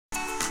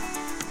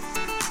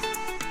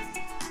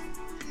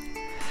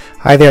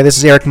Hi there, this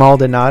is Eric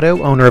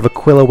Maldonado, owner of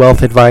Aquila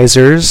Wealth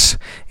Advisors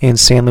in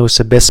San Luis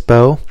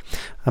Obispo.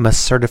 I'm a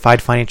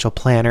certified financial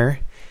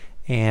planner,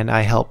 and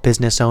I help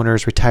business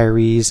owners,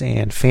 retirees,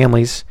 and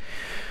families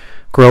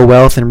grow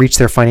wealth and reach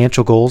their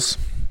financial goals.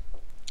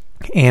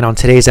 And on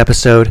today's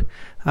episode,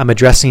 I'm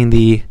addressing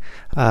the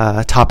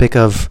topic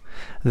of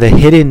the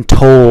hidden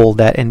toll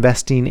that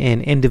investing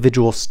in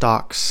individual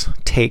stocks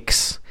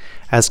takes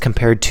as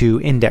compared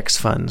to index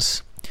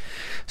funds.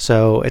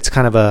 So it's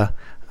kind of a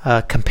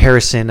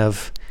comparison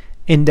of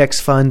index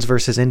funds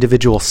versus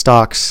individual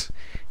stocks,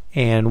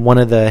 and one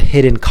of the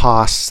hidden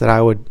costs that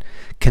I would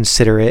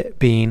consider it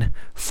being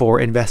for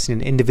investing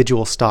in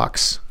individual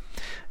stocks.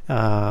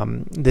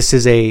 This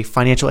is a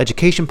financial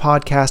education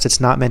podcast.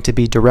 It's not meant to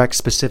be direct,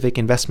 specific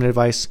investment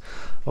advice.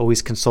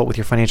 Always consult with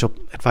your financial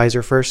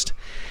advisor first.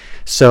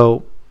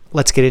 So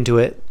let's get into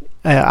it.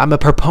 I'm a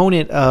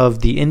proponent of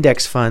the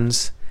index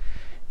funds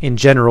in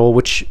general,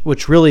 which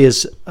really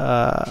is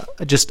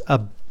just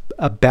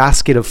a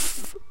basket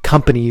of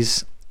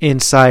companies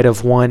inside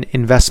of one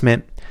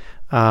investment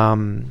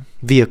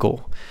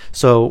vehicle.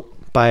 So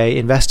by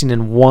investing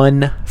in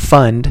one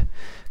fund,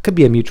 could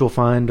be a mutual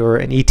fund or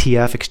an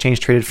ETF, exchange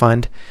traded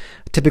fund.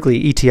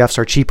 Typically ETFs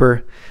are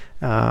cheaper,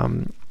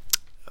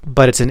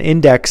 but it's an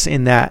index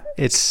in that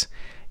it's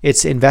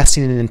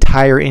investing in an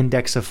entire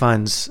index of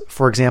funds.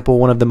 For example,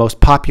 one of the most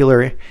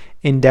popular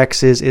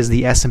indexes is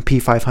the S&P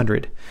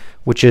 500,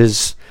 which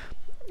is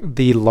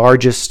pretty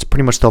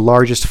much the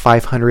largest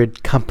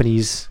 500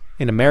 companies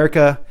in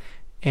America,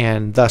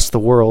 and thus the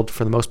world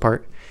for the most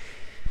part.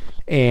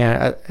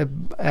 And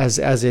as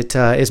it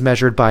is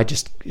measured by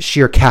just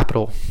sheer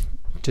capital,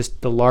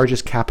 just the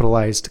largest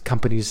capitalized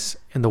companies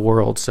in the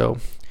world. So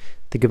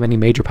think of any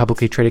major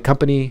publicly traded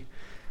company,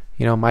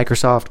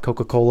 Microsoft,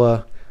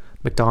 Coca-Cola,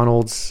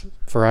 McDonald's,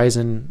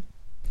 Verizon,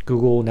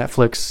 Google,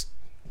 Netflix,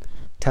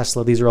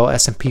 Tesla. These are all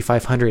S&P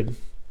 500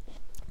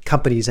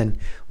 companies. And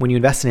when you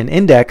invest in an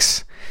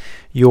index,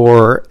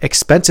 your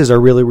expenses are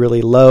really,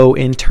 really low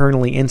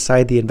internally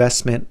inside the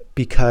investment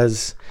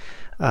because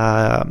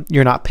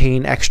you're not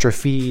paying extra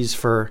fees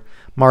for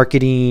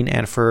marketing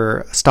and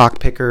for stock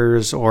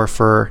pickers or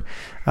for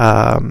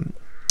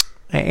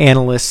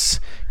analysts.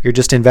 You're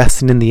just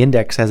investing in the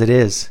index as it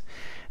is.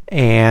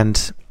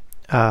 And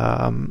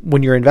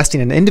when you're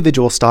investing in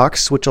individual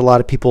stocks, which a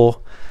lot of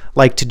people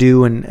like to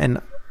do, and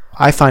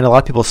I find a lot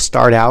of people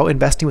start out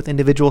investing with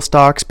individual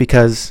stocks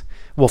because,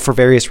 well, for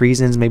various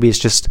reasons. Maybe it's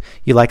just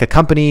you like a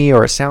company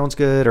or it sounds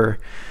good, or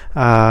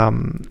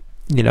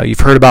you've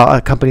heard about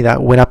a company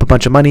that went up a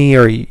bunch of money,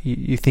 or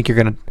you think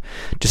you're going to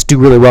just do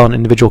really well in an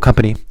individual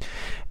company.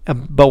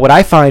 But what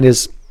I find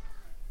is,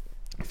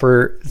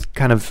 for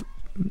kind of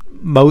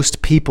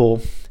most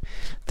people,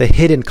 the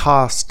hidden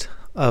cost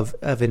of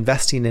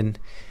investing in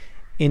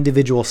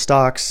individual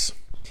stocks,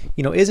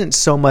 isn't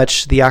so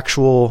much the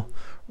actual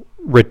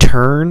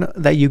return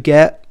that you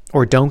get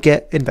or don't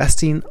get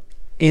investing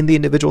in the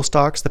individual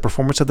stocks, the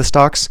performance of the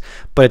stocks,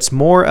 but it's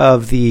more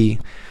of the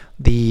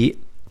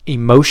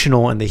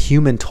emotional and the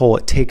human toll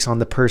it takes on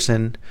the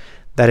person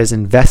that is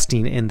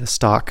investing in the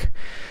stock.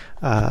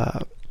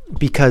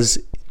 Because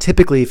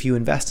typically if you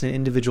invest in an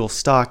individual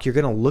stock, you're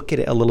going to look at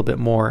it a little bit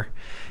more.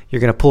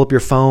 You're going to pull up your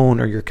phone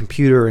or your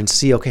computer and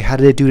see, okay, how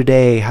did it do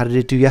today? How did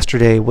it do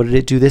yesterday? What did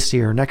it do this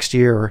year or next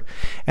year?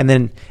 And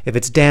then if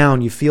it's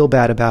down, you feel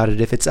bad about it.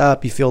 If it's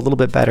up, you feel a little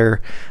bit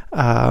better.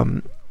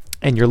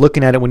 And you're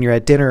looking at it when you're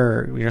at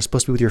dinner, or you're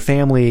supposed to be with your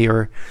family,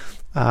 or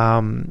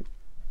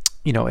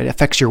it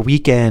affects your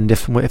weekend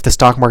if the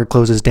stock market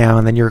closes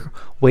down. Then you're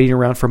waiting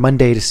around for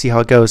Monday to see how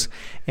it goes.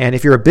 And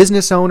if you're a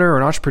business owner or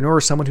an entrepreneur or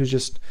someone who's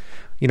just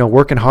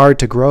working hard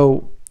to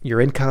grow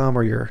your income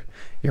or your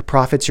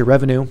profits, your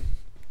revenue,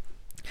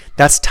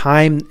 that's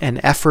time and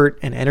effort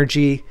and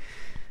energy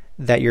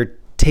that you're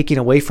taking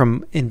away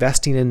from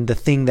investing in the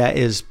thing that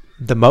is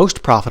the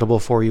most profitable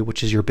for you,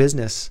 which is your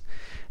business.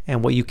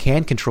 And what you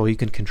can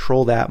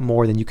control that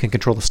more than you can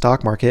control the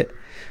stock market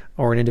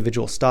or an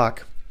individual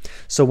stock.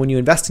 So when you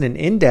invest in an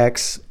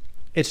index,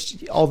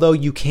 although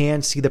you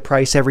can see the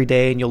price every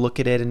day and you'll look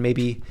at it and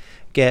maybe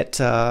get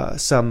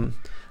some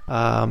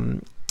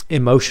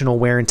emotional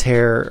wear and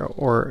tear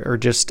or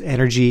just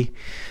energy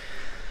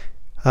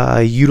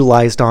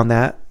utilized on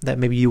that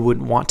maybe you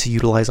wouldn't want to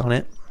utilize on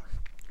it.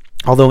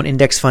 Although an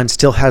index fund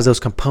still has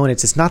those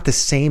components, it's not the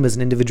same as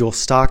an individual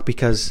stock,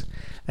 because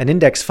an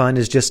index fund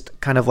is just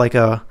kind of like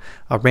a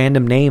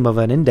random name of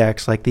an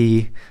index, like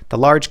the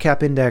large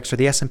cap index or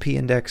the S&P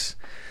index,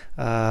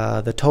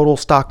 the total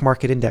stock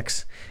market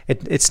index.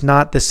 It's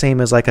not the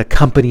same as like a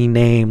company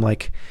name,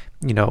 like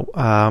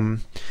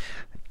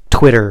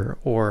Twitter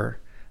or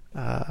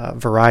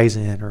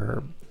Verizon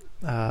or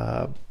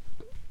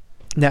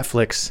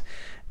Netflix.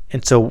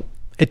 And so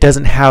it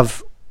doesn't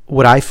have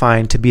what I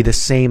find to be the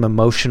same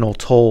emotional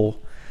toll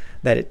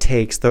that it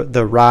takes.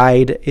 The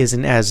ride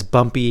isn't as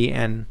bumpy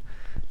and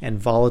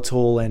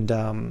volatile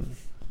and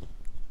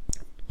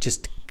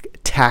just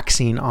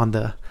taxing on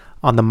the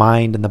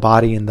mind and the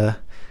body and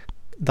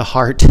the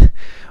heart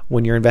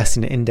when you're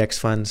investing in index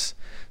funds.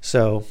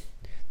 So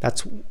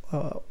that's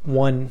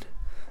one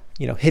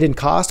hidden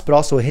cost, but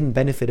also a hidden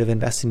benefit of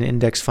investing in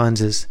index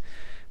funds is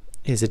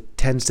it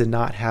tends to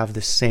not have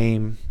the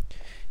same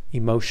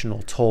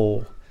emotional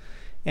toll.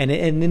 And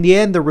in the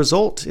end, the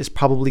result is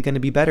probably going to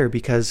be better,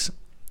 because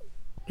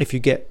if you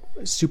get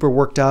super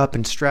worked up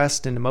and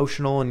stressed and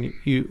emotional and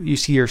you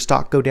see your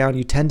stock go down,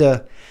 you tend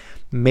to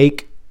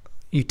make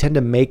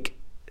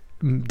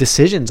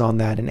decisions on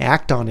that and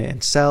act on it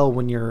and sell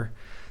when you're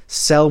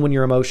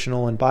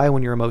emotional and buy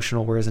when you're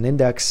emotional. Whereas an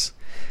index,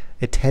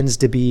 it tends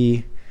to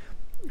be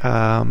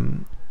a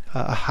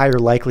higher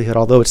likelihood,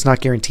 although it's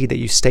not guaranteed that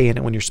you stay in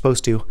it when you're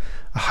supposed to,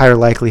 a higher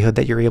likelihood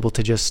that you're able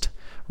to just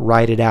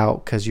ride it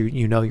out because you're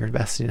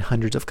invested in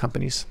hundreds of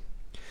companies.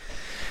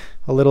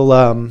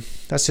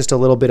 That's just a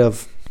little bit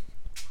of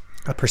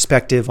a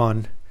perspective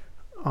on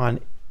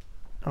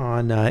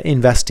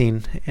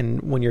investing,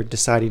 and when you're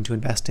deciding to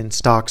invest in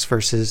stocks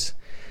versus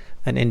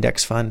an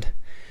index fund.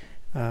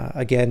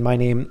 Again, my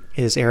name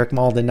is Eric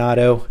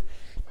Maldonado,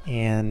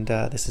 and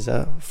this is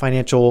a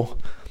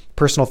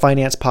personal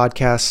finance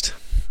podcast,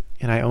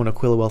 and I own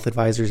Aquila Wealth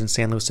Advisors in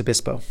San Luis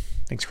Obispo.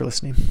 Thanks for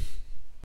listening.